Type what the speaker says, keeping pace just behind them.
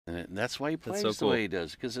And that's why he plays so the way he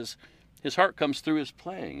does, because his heart comes through his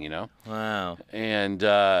playing, you know? Wow. And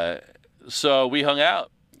so we hung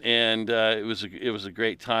out, and it was a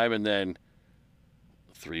great time. And then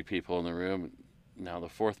 3 people in the room. Now the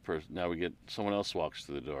 4th person. Now we get someone else walks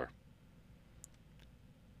through the door.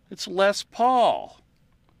 It's Les Paul.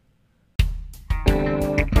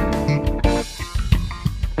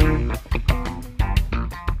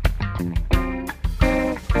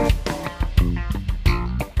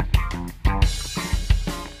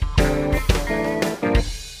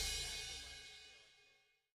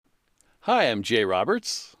 Hi, I'm Jay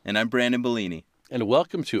Roberts. And I'm Brandon Beligni. And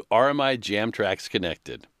welcome to RMI Jam Tracks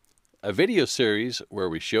Connected, a video series where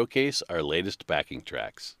we showcase our latest backing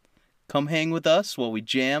tracks. Come hang with us while we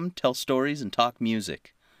jam, tell stories, and talk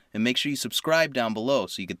music. And make sure you subscribe down below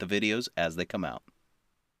so you get the videos as they come out.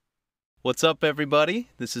 What's up, everybody?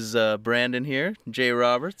 This is Brandon here, Jay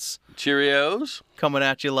Roberts. Cheerios. Coming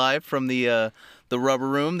at you live from the Rubber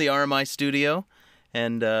Room, the RMI studio.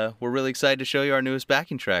 And we're really excited to show you our newest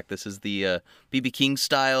backing track. This is the B.B. King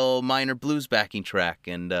style minor blues backing track,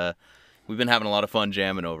 and we've been having a lot of fun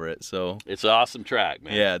jamming over it. So it's an awesome track,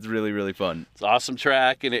 man. Yeah, it's really, really fun. It's an awesome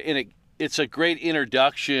track, and it's a great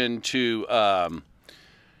introduction to.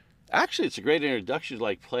 Actually, it's a great introduction to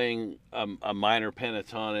like playing a minor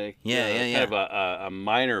pentatonic. Yeah. Kind of a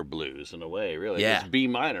minor blues in a way, really. Yeah. It's B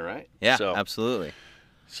minor, right? Yeah, so, absolutely.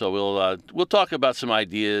 So we'll talk about some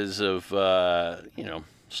ideas of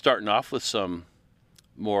starting off with some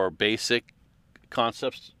more basic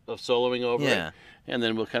concepts of soloing over it, and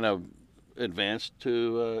then we'll kind of advance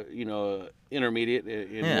to intermediate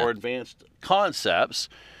and more advanced concepts,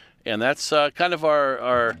 and that's kind of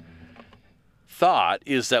our thought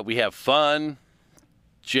is that we have fun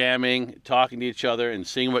jamming, talking to each other, and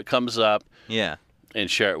seeing what comes up. Yeah. And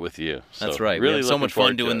share it with you. That's so right. Really we had so much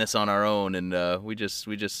fun doing it. this on our own, and we just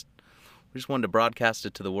wanted to broadcast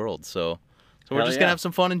it to the world. So we're just gonna have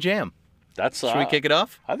some fun and jam. Should we kick it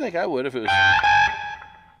off? I think I would if it was.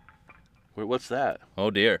 Wait, what's that? Oh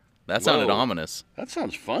dear, that sounded ominous. That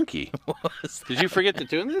sounds funky. Did you forget to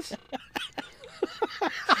tune this?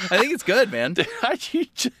 I think it's good, man. I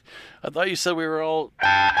thought you said we were all.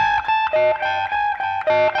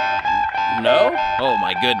 No? Oh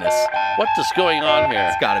my goodness. What is going on here?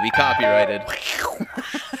 It's got to be copyrighted.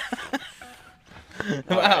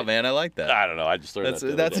 Wow, right. Man, I like that. I don't know. I just learned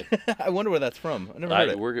that. I wonder where that's from. I never heard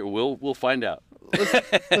it. We'll find out.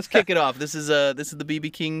 Let's kick it off. This is the B.B.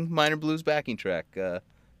 King minor blues backing track.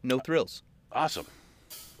 No Thrills. Awesome.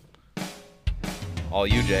 All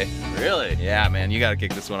you, Jay. Really? Yeah, man. You got to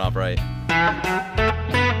kick this one off right.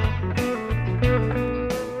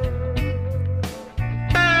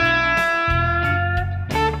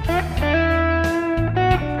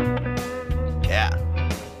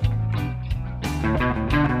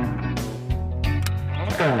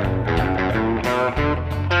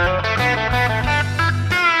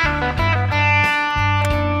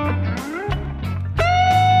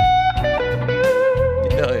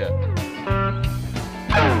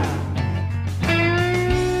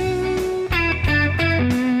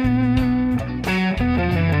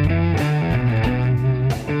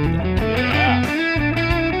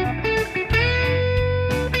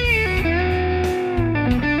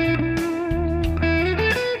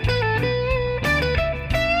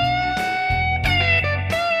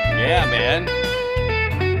 Yeah, man.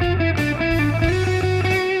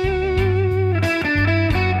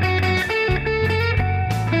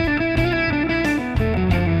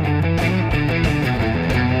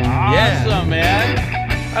 Awesome,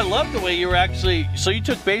 man. I love the way you were actually. So you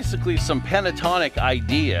took basically some pentatonic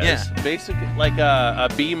ideas. Yeah. Basically, like a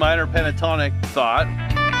B minor pentatonic thought.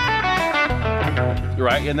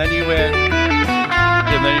 Right, and then you went,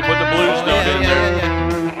 and then you put the blues note in there.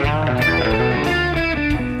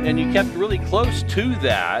 And you kept really close to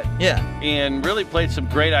that. Yeah. And really played some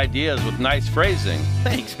great ideas with nice phrasing.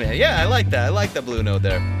 Thanks, man. Yeah, I like that. I like the blue note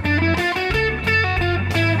there.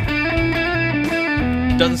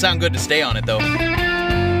 Doesn't sound good to stay on it, though.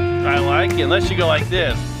 I like it, unless you go like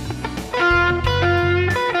this. Ooh,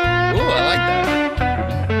 I like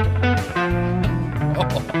that. Oh.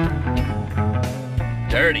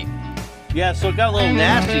 Dirty. Yeah, so it got a little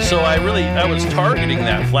nasty, so I was targeting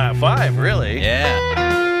that flat 5, really. Yeah.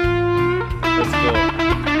 That's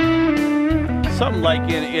cool. Something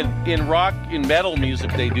like in rock, in metal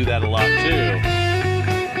music, they do that a lot too.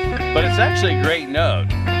 But it's actually a great note.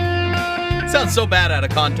 It sounds so bad out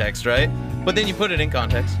of context, right? But then you put it in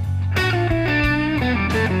context.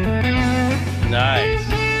 Nice.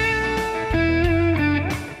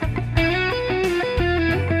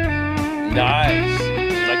 Nice.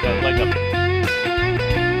 Like a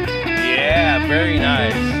Very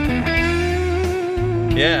nice.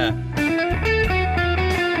 Yeah.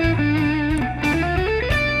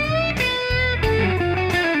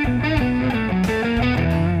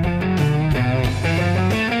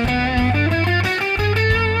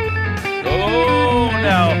 Oh,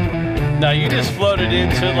 now you just floated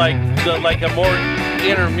into like a more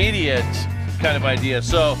intermediate kind of idea.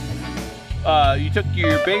 So you took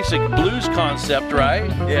your basic blues concept, right?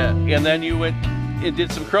 Yeah. And then you went and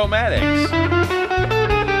did some chromatics.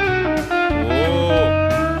 Whoa.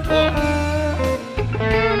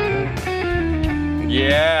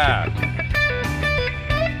 Yeah.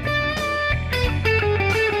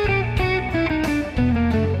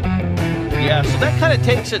 Yeah, so that kind of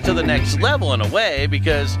takes it to the next level in a way,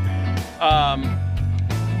 because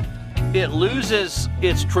it loses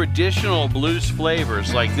its traditional blues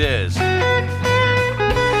flavors like this.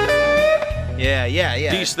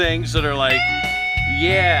 Yeah. These things that are like,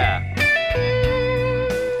 yeah.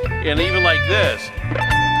 And even like this.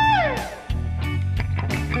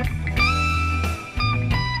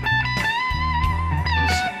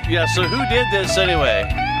 Yeah, so who did this anyway?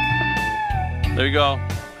 There you go.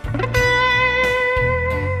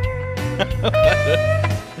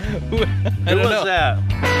 Who was that?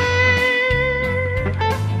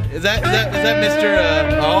 Is that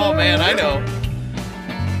Mr. Oh man, I know.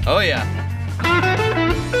 Oh yeah.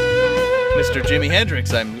 Mr. Jimi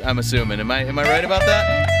Hendrix, I'm assuming. Am I right about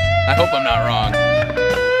that? I hope I'm not wrong.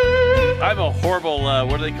 I'm a horrible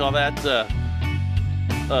what do they call that?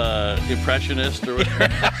 Impressionist or whatever.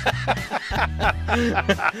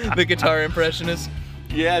 The guitar impressionist.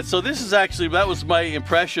 Yeah, so this is that was my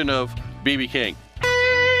impression of B.B. King.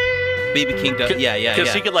 B.B. King does, yeah.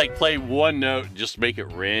 Because he could like play one note and just make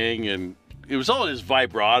it ring, and it was all his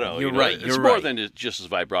vibrato. You're right. It's more than just his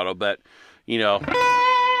vibrato, but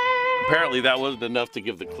apparently that wasn't enough to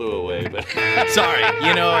give the clue away. But sorry,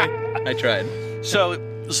 I tried.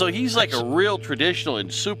 So he's like a real traditional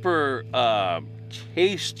and super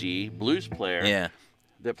tasty blues player. Yeah.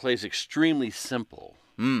 That plays extremely simple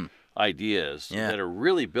ideas that are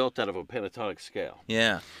really built out of a pentatonic scale.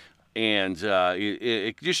 Yeah. And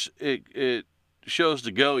it shows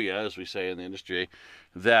the Goya, as we say in the industry,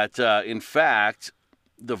 that in fact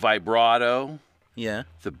the vibrato, the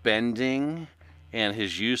bending, and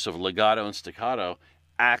his use of legato and staccato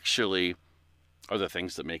actually are the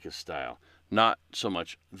things that make his style, not so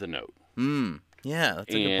much the note. Yeah,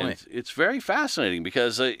 that's a good point. It's very fascinating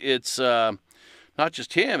because it's not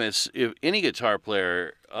just him. It's any guitar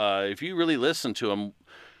player. If you really listen to them,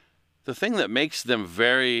 the thing that makes them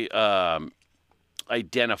very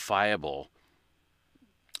identifiable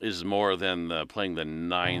is more than playing the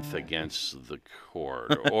ninth against the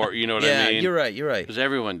chord, or you know what I mean? You're right. Because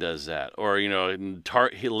everyone does that, or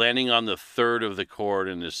landing on the third of the chord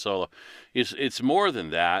in his solo. It's more than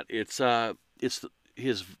that. It's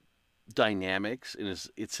his dynamics and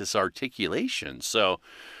it's his articulation. So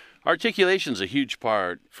articulation's a huge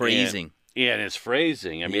part. Phrasing. And it's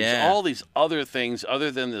phrasing. I mean, it's all these other things other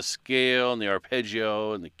than the scale and the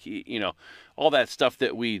arpeggio and the key, all that stuff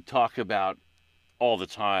that we talk about all the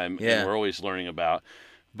time and we're always learning about.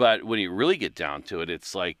 But when you really get down to it,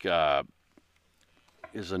 it's like,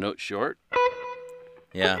 is a note short?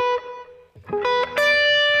 Yeah.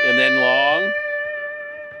 And then long?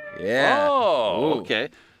 Yeah. Oh, okay.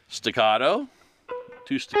 Staccato.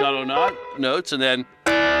 2 staccato notes, and then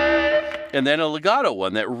a legato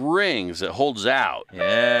one that rings, that holds out,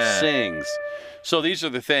 sings. So these are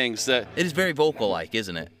the things that it is very vocal-like,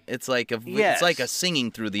 isn't it? It's like it's like a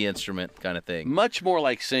singing through the instrument kind of thing. Much more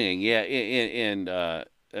like singing, and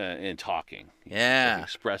talking. Yeah, like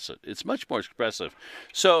expressive. It's much more expressive.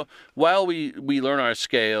 So while we learn our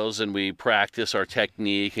scales and we practice our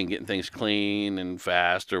technique and getting things clean and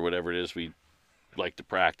fast or whatever it is we like to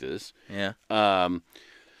practice. Yeah.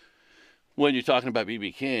 When you're talking about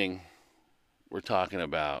B.B. King, we're talking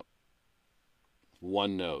about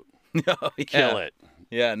one note. Kill it.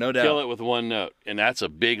 Yeah, no doubt. Kill it with one note. And that's a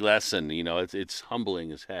big lesson. It's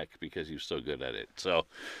humbling as heck because he's so good at it. So,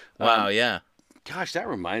 wow, yeah. Gosh, that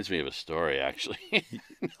reminds me of a story, actually,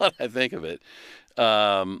 now that I think of it.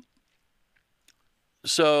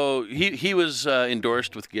 So he was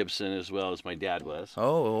endorsed with Gibson as well as my dad was.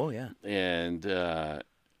 Oh yeah. And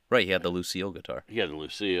right, he had the Lucille guitar. He had the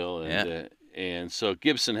Lucille, and so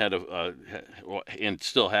Gibson had and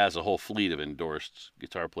still has a whole fleet of endorsed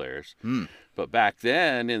guitar players. But back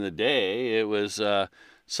then in the day, it was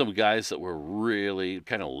some guys that were really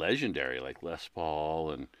kind of legendary, like Les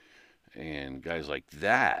Paul and guys like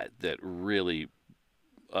that really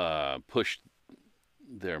pushed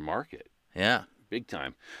their market. Yeah. Big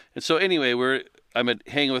time. And so anyway, we're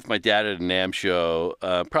hanging with my dad at a NAMM show,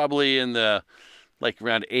 probably in the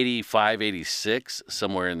around 85, 86,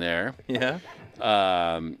 somewhere in there. Yeah.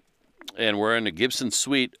 And we're in a Gibson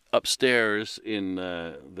suite upstairs in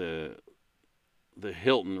the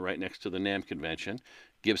Hilton right next to the NAMM convention.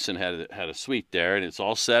 Gibson had a suite there, and it's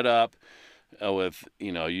all set up with,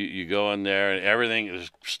 you go in there and everything.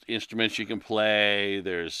 There's instruments you can play.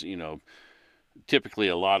 There's, typically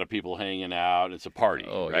a lot of people hanging out. It's a party.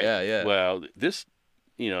 Oh, right? yeah. Well, this,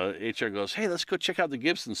 HR goes, hey, let's go check out the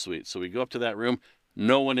Gibson suite. So we go up to that room.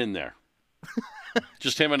 No one in there.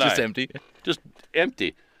 Just him and Just I. empty. Just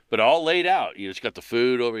empty. But all laid out. You just got the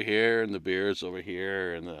food over here and the beers over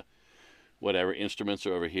here and the whatever instruments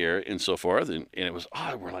are over here and so forth. And it was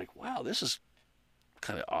odd. We're like, wow, this is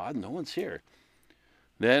kind of odd. No one's here.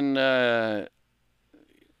 Then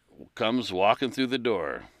comes walking through the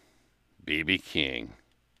door, B.B. King.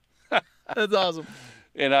 That's awesome.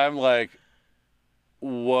 And I'm like,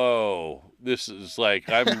 whoa, this is like,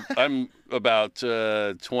 I'm about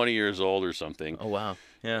 20 years old or something. Oh, wow.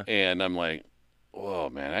 Yeah. And I'm like, whoa,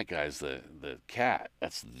 man, that guy's the cat.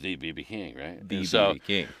 That's the B.B. King, right? The B.B.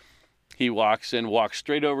 King. He walks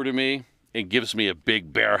straight over to me and gives me a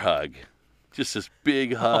big bear hug. Just this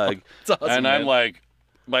big hug. Oh, that's awesome, and I'm like,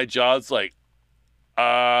 my jaw's like,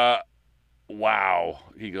 wow.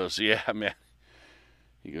 He goes, yeah, man.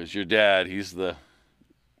 He goes, your dad, this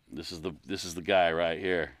is the guy right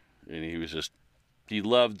here. And he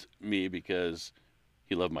loved me because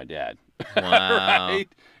he loved my dad. Wow. Right?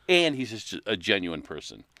 And he's just a genuine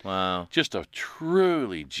person. Wow. Just a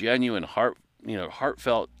truly genuine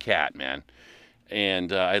heartfelt cat, man.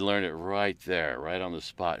 And I learned it right there, right on the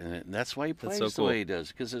spot. And that's why he plays the way he does,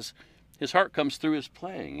 because his heart comes through his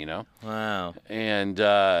playing, Wow. And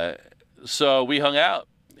so we hung out,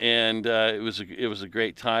 and it was a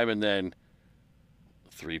great time. And then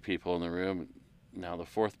 3 people in the room. Now the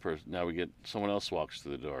 4th person. Now we get someone else walks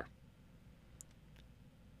through the door.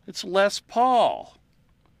 It's Les Paul.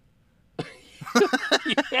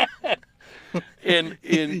 Yeah. And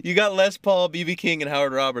you got Les Paul, B.B. King, and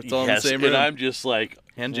Howard Roberts all in the same room. And I'm just like,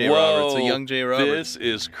 and Jay Roberts, a young Jay Roberts. This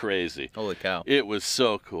is crazy. Holy cow. It was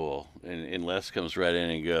so cool. And Les comes right in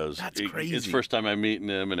and goes, that's crazy. It's the first time I'm meeting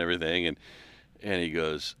him and everything. And he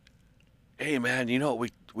goes, hey, man, you know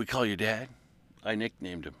what we call your dad? I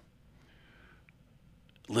nicknamed him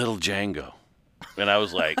Little Django. And I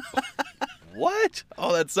was like, what?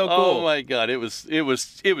 Oh, that's so cool. Oh, my God. It was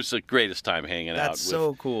the greatest time hanging out. That's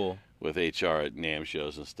so cool. With HR at NAMM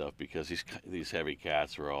shows and stuff, because these heavy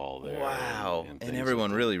cats were all there. Wow. And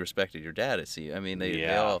everyone really respected your dad, I see. I mean,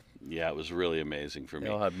 they all... Yeah, it was really amazing for me.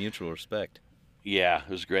 They all have mutual respect. Yeah, it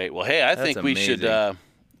was great. Well, hey, I think we should...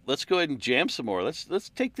 let's go ahead and jam some more. Let's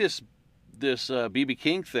take this B.B.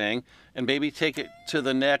 King thing and maybe take it to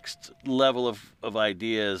the next level of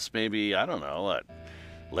ideas. Maybe, I don't know, what,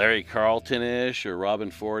 Larry Carlton-ish or Robin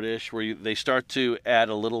Ford-ish, where they start to add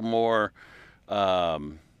a little more... a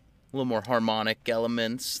little more harmonic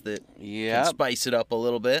elements that can spice it up a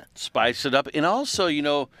little bit. Spice it up. And also,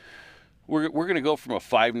 we're going to go from a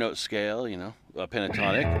 5-note scale, a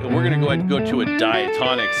pentatonic, and we're going to go ahead and go to a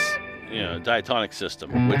diatonic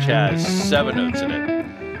system, which has 7 notes in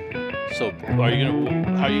it. So how are you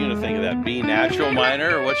going to think of that? B natural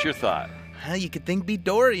minor, or what's your thought? Well, you could think B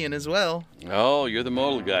Dorian as well. Oh, you're the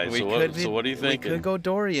modal guy. So what do you think? We could go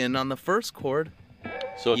Dorian on the first chord.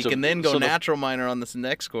 So you can then go natural minor on this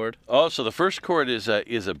next chord. Oh, so the first chord is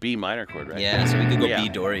a B minor chord, right? Yeah, so we could go B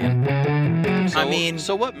Dorian.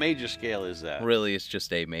 So what major scale is that? Really, it's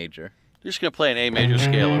just A major. You're just going to play an A major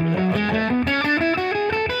scale over there. Okay.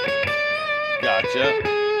 Gotcha.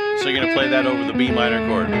 So you're going to play that over the B minor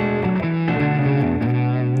chord.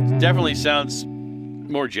 Definitely sounds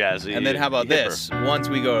more jazzy. And then how about this? Once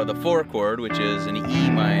we go to the 4 chord, which is an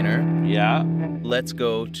E minor. Yeah. Let's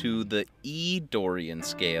go to the E Dorian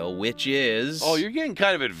scale, which is... Oh, you're getting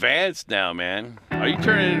kind of advanced now, man. Are you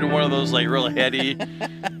turning into one of those, like, real heady,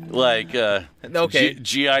 like,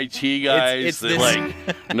 GIT guys that, like,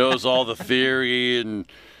 knows all the theory and,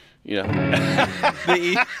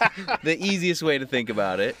 The easiest way to think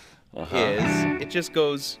about it is it just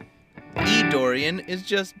goes... E Dorian is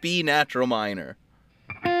just B natural minor.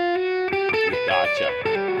 Gotcha.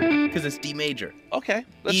 Because it's D major. Okay,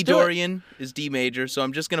 let's E Dorian is D major, so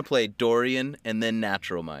I'm just going to play Dorian and then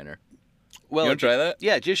natural minor. Well, you want to try that?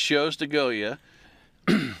 Yeah, it just shows to go you,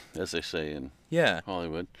 as they say in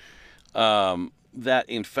Hollywood, that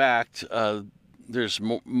in fact there's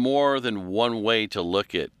more than one way to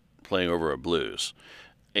look at playing over a blues.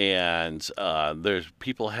 And there's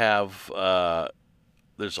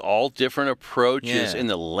all different approaches in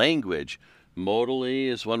the language modally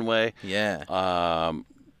is one way. Yeah.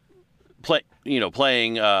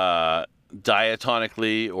 Playing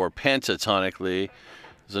diatonically or pentatonically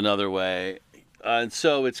is another way. And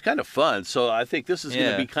so it's kind of fun. So I think this is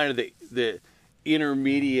going to be kind of the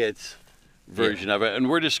intermediate version of it. And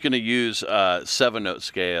we're just going to use 7-note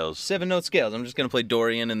scales. 7-note scales. I'm just going to play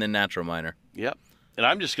Dorian and then natural minor. Yep. And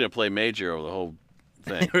I'm just going to play major over the whole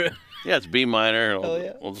thing. Yeah, it's B minor.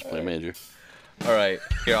 We'll just play major. All right.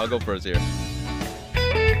 Here, I'll go first here.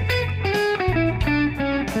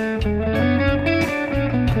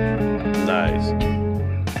 Nice.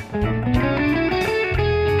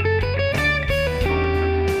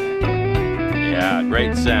 Yeah,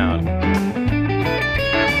 great sound.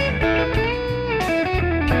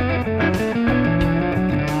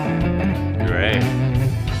 Great.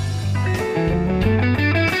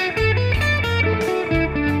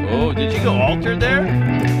 Oh, did you go altered there?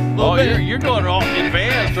 Oh, you're going all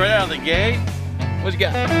advanced right out of the gate. What you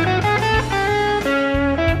got?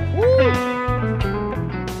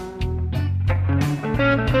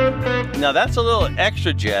 Now that's a little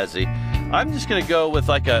extra jazzy. I'm just gonna go with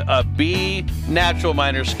like a B natural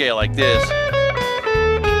minor scale like this.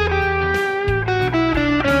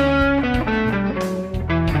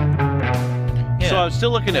 Yeah. So I'm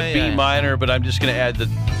still looking at B minor, but I'm just gonna add the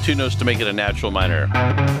 2 notes to make it a natural minor. I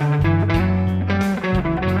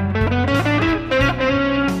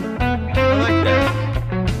like that.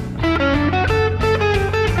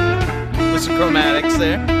 With some chromatics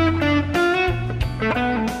there.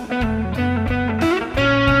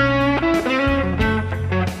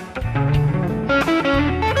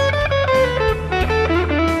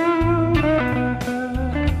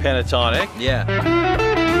 Pentatonic. Yeah.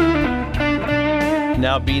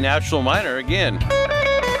 Now B natural minor again.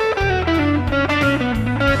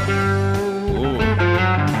 Ooh.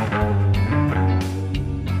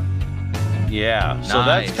 Yeah. So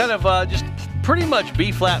Nice. that's kind of just pretty much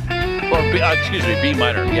B flat, or B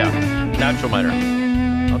minor. Yeah, natural minor.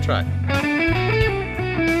 I'll try.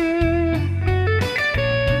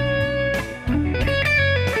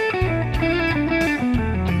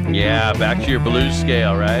 Yeah, back to your blues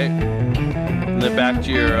scale, right? And then back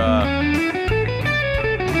to your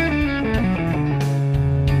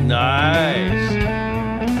nice.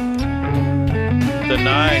 The 9,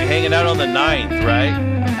 hanging out on the 9th, right?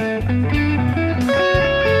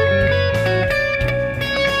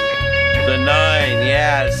 The 9,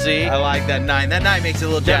 yeah, see? I like that 9. That 9 makes it a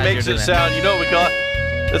little jazzier. That makes it sound, you know what we call it?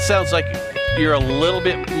 That sounds like you're a little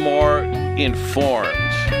bit more informed.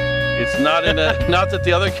 It's not not that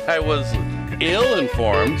the other guy was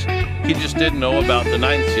ill-informed. He just didn't know about the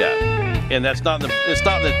 9ths yet. And it's not the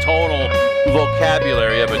tonal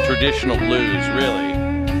vocabulary of a traditional blues, really.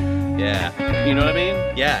 Yeah. You know what I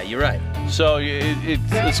mean? Yeah, you're right. So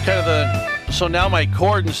it's kind of so now my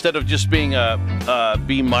chord, instead of just being a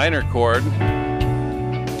B minor chord,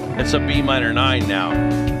 it's a B minor 9 now.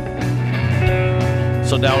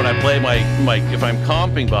 So now when I play my if I'm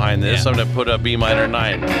comping behind this, I'm going to put a B minor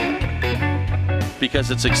 9.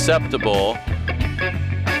 Because it's acceptable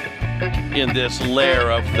in this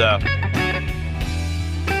layer of the...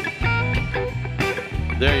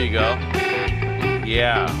 There you go.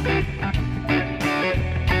 Yeah.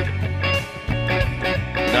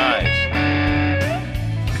 Nice.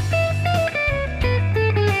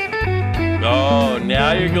 Oh,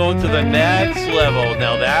 now you're going to the next level.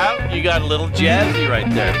 Now that, you got a little jazzy right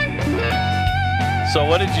there. So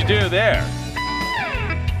what did you do there?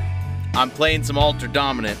 I'm playing some altered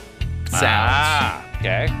dominant sounds. Ah,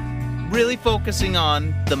 okay. Really focusing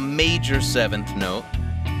on the major 7th note.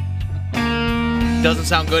 Doesn't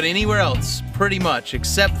sound good anywhere else, pretty much,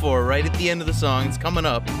 except for right at the end of the song. It's coming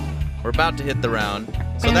up. We're about to hit the round.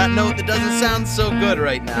 So that note that doesn't sound so good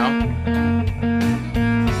right now.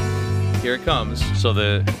 Here it comes. So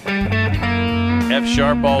the F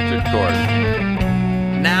sharp altered chord.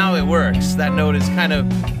 Now it works. That note is kind of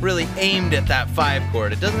really aimed at that 5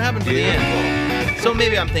 chord. It doesn't happen to the end. So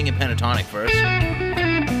maybe I'm thinking pentatonic first.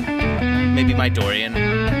 Maybe my Dorian.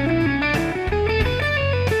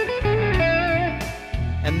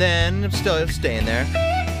 And then I'm still staying there.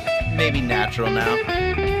 Maybe natural now.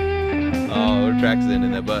 Oh, it tracks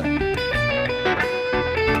in that butt.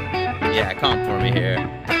 Yeah, comp for me here.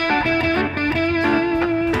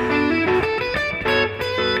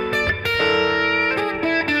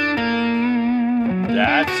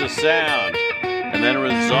 That's the sound. And then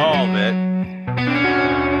resolve it.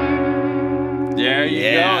 There you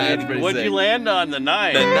go. What'd you land on? The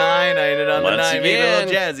 9. The 9. I ended on the 9. Made it a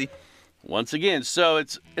little jazzy. Once again, so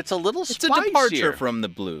it's a little spicier. It's a departure from the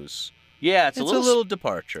blues. Yeah, it's a little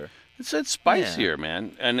departure. It's spicier,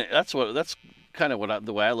 man, and that's kind of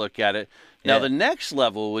the way I look at it. Now the next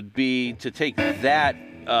level would be to take that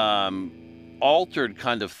altered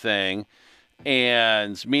kind of thing,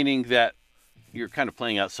 and meaning that you're kind of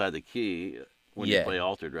playing outside the key when you play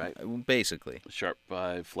altered, right? Basically. Sharp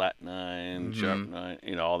 5, flat 9, sharp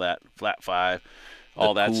 9, all that, flat 5,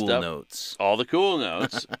 all that cool stuff. Notes. All the cool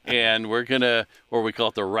notes. And we're going to, or we call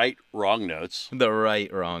it the right, wrong notes. The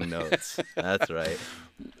right, wrong notes. That's right.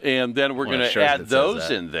 And then we're going to add those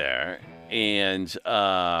in there. And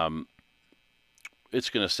it's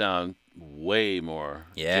going to sound way more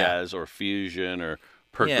jazz or fusion or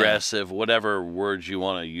progressive, whatever words you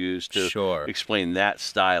want to use to explain that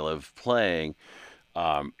style of playing.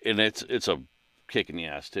 And it's a kick in the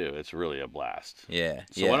ass too. It's really a blast. Yeah.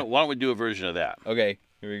 So why don't we do a version of that? Okay,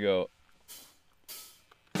 here we go.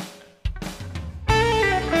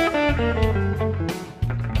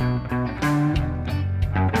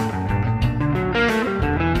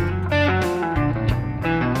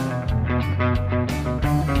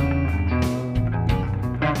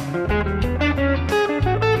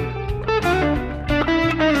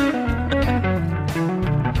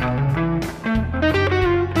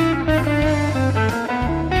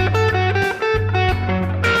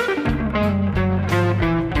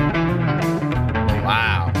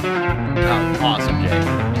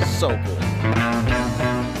 So cool.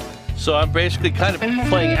 So I'm basically kind of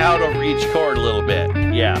playing out over each chord a little bit.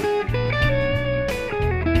 Yeah.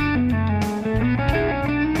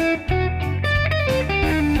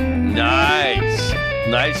 Nice.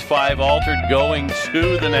 Nice 5 altered going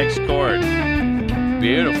to the next chord.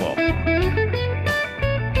 Beautiful.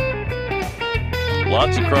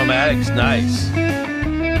 Lots of chromatics. Nice.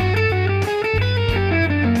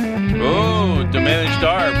 Oh, diminished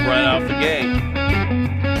arp right off the gate.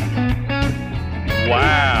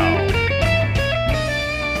 Wow.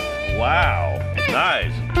 Wow.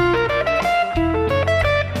 Nice.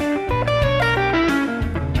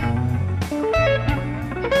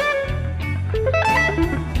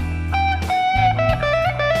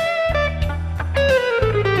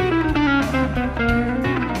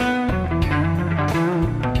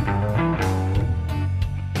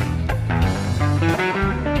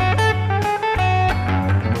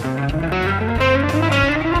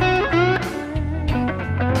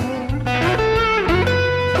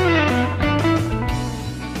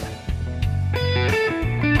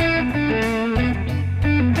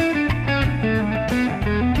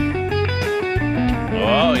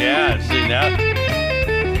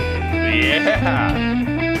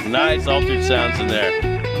 Yeah, nice altered sounds in there.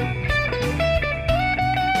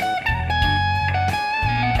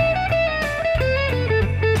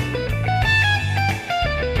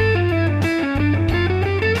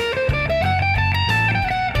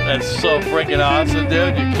 That's so freaking awesome,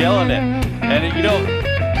 dude. You're killing it. And whoa,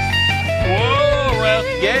 right out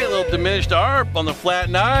the gate, a little diminished arp on the flat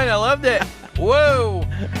 9. I loved it. Whoa.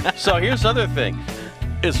 So here's the other thing.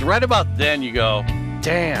 It's right about then you go,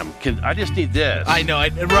 damn, I just need this. I know,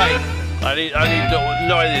 right. I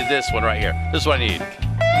need this one right here. This is what I need.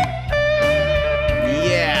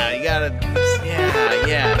 Yeah, you gotta bring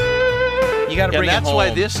it home. And that's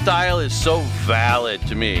why this style is so valid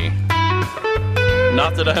to me.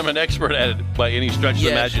 Not that I'm an expert at it by any stretch of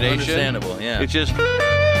the imagination. Understandable, yeah. It's just...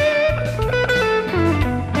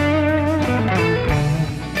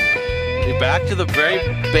 back to the very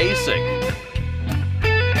basic.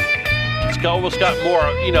 Almost got more,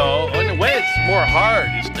 in a way it's more hard.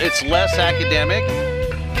 It's less academic.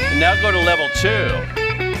 And now go to level 2.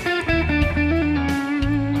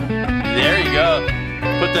 There you go.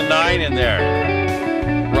 Put the 9 in there.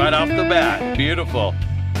 Right off the bat. Beautiful.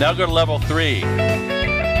 Now go to level 3.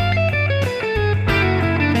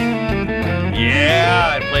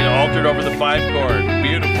 Yeah, I played altered over the 5 chord.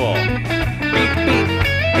 Beautiful. Beep, beep,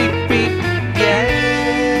 beep, beep. Yeah.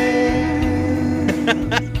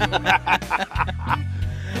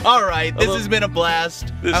 All right, this has been a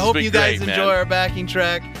blast. I hope you guys enjoy our backing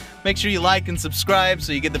track. Make sure you like and subscribe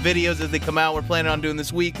so you get the videos as they come out. We're planning on doing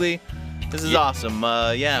this weekly. This is awesome.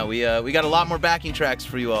 We got a lot more backing tracks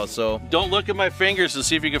for you all. So don't look at my fingers and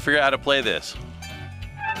see if you can figure out how to play this.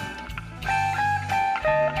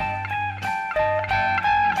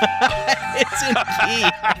 It's in key.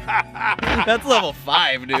 That's level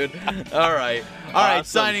 5, dude. All right. All right,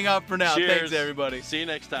 signing off for now. Cheers. Thanks, everybody. See you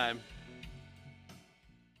next time.